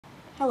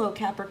Hello,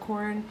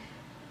 Capricorn.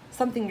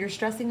 Something you're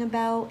stressing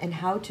about and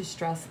how to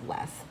stress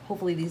less.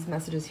 Hopefully these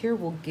messages here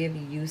will give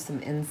you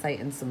some insight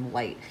and some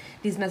light.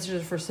 These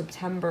messages are for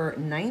September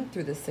 9th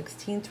through the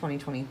 16th,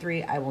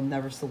 2023. I will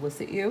never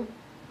solicit you.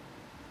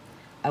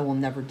 I will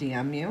never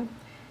DM you.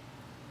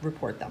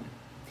 Report them.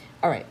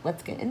 All right,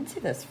 let's get into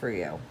this for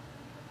you.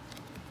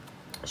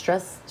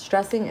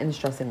 Stressing and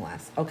stressing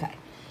less. Okay,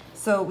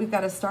 so we've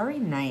got a starry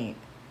night.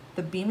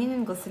 The beaming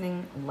and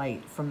glistening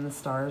light from the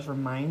stars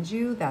reminds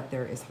you that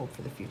there is hope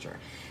for the future.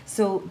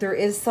 So there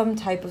is some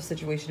type of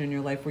situation in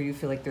your life where you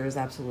feel like there is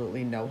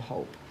absolutely no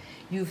hope.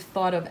 You've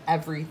thought of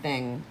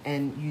everything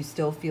and you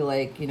still feel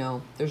like,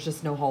 there's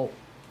just no hope.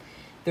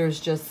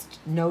 There's just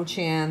no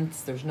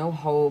chance. There's no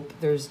hope.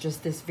 There's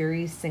just this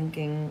very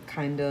sinking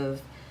kind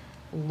of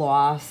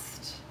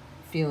lost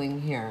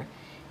feeling here.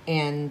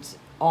 And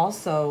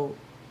also,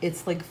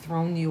 it's like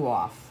thrown you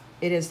off.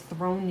 It has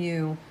thrown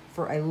you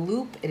for a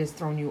loop. It has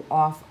thrown you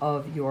off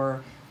of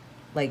your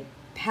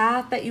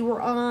path that you were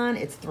on.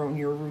 It's thrown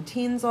your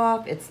routines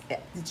off. It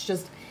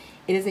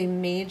is a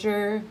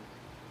major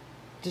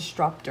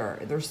disruptor.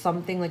 There's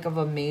something of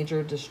a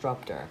major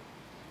disruptor,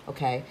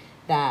 okay,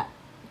 that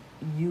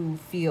you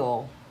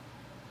feel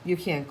you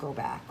can't go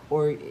back,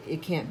 or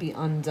it can't be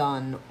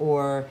undone,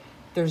 or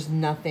there's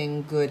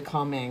nothing good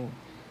coming.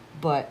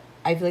 But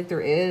I feel like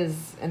there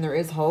is, and there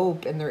is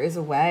hope, and there is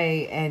a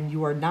way, and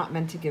you are not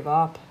meant to give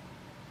up.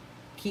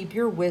 Keep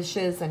your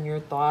wishes and your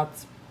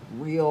thoughts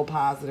real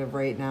positive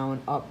right now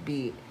and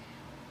upbeat.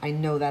 I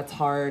know that's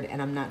hard,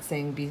 and I'm not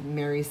saying be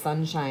merry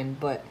sunshine,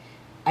 but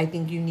I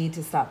think you need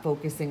to stop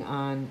focusing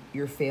on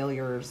your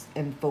failures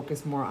and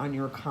focus more on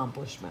your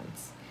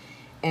accomplishments.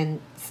 And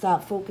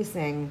stop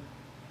focusing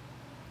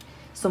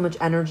so much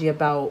energy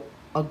about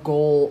a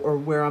goal or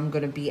where I'm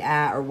going to be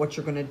at or what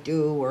you're going to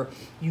do, or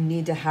you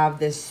need to have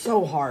this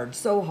so hard,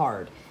 so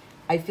hard.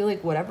 I feel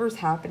like whatever's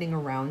happening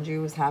around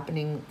you is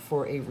happening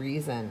for a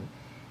reason.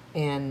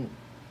 And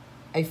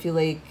I feel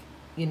like,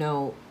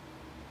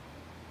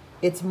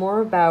 it's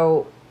more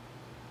about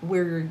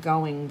where you're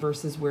going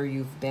versus where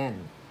you've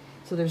been.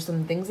 So there's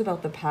some things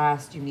about the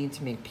past you need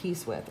to make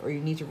peace with, or you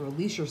need to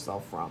release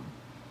yourself from,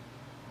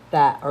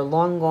 that are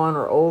long gone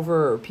or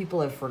over, or people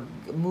have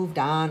moved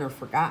on or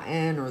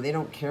forgotten, or they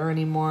don't care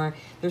anymore.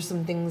 There's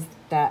some things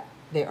that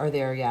they are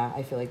there. Yeah,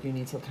 I feel like you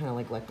need to kind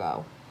of let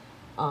go.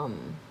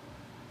 And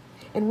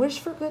wish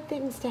for good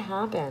things to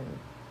happen.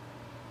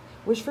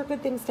 Wish for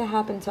good things to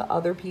happen to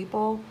other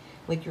people,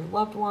 like your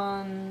loved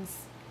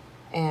ones.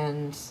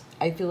 And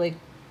I feel like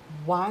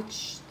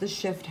watch the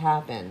shift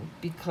happen,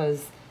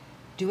 because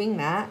doing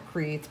that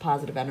creates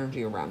positive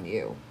energy around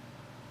you.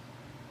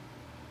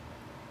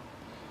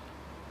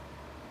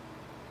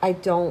 I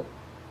don't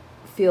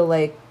feel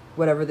like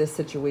whatever this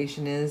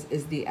situation is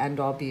the end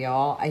all be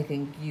all. I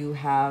think you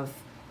have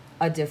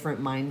a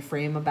different mind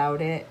frame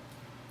about it,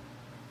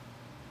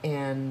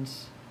 and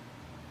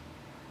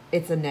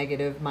it's a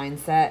negative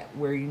mindset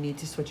where you need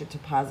to switch it to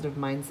positive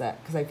mindset,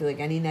 because I feel like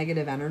any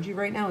negative energy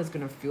right now is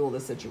going to fuel the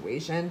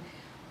situation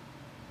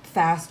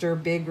faster,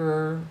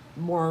 bigger,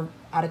 more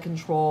out of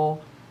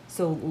control.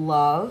 So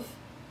love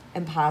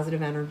and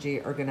positive energy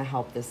are going to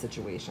help this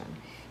situation.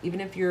 Even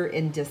if you're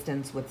in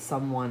distance with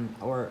someone,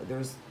 or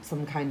there's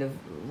some kind of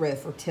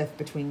rift or tiff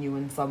between you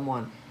and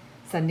someone,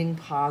 sending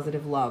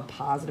positive love,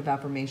 positive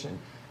affirmation,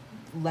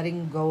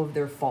 letting go of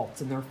their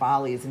faults and their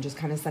follies, and just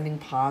kind of sending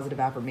positive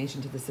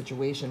affirmation to the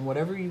situation,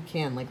 whatever you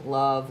can,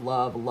 love,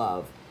 love,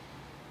 love.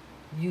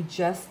 You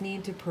just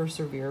need to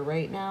persevere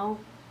right now.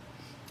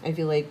 I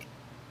feel like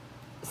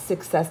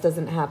success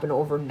doesn't happen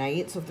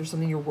overnight. So if there's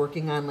something you're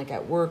working on,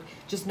 at work,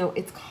 just know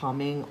it's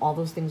coming. All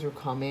those things are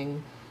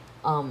coming.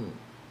 Know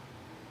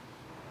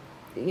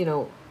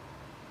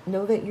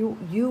that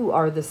you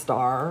are the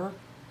star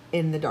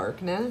in the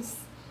darkness,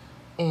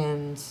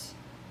 and,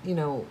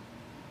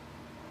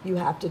 you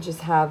have to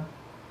just have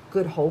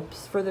good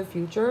hopes for the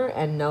future,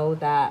 and know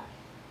that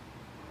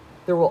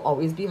there will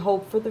always be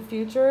hope for the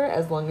future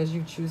as long as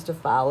you choose to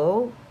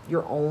follow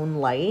your own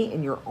light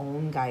and your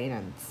own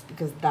guidance,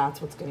 because that's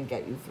what's going to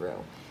get you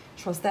through.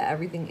 Trust that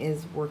everything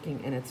is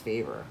working in its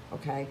favor,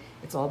 okay?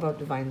 It's all about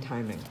divine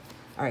timing.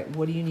 All right,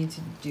 what do you need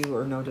to do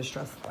or know to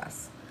stress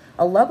less?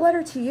 A love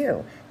letter to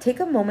you.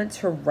 Take a moment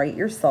to write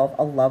yourself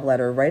a love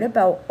letter. Write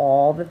about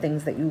all the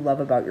things that you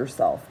love about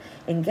yourself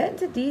and get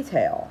into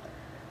detail.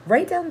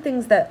 Write down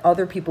things that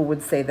other people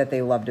would say that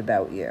they loved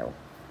about you.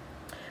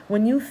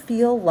 When you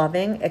feel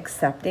loving,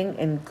 accepting,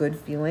 and good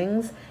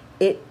feelings,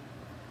 it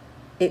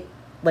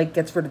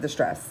gets rid of the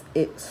stress.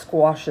 It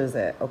squashes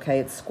it, okay?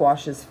 It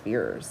squashes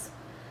fears.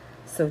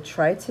 So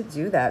try to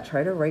do that.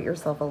 Try to write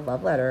yourself a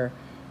love letter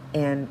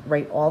and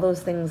write all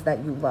those things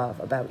that you love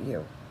about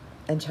you.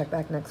 And check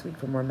back next week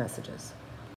for more messages.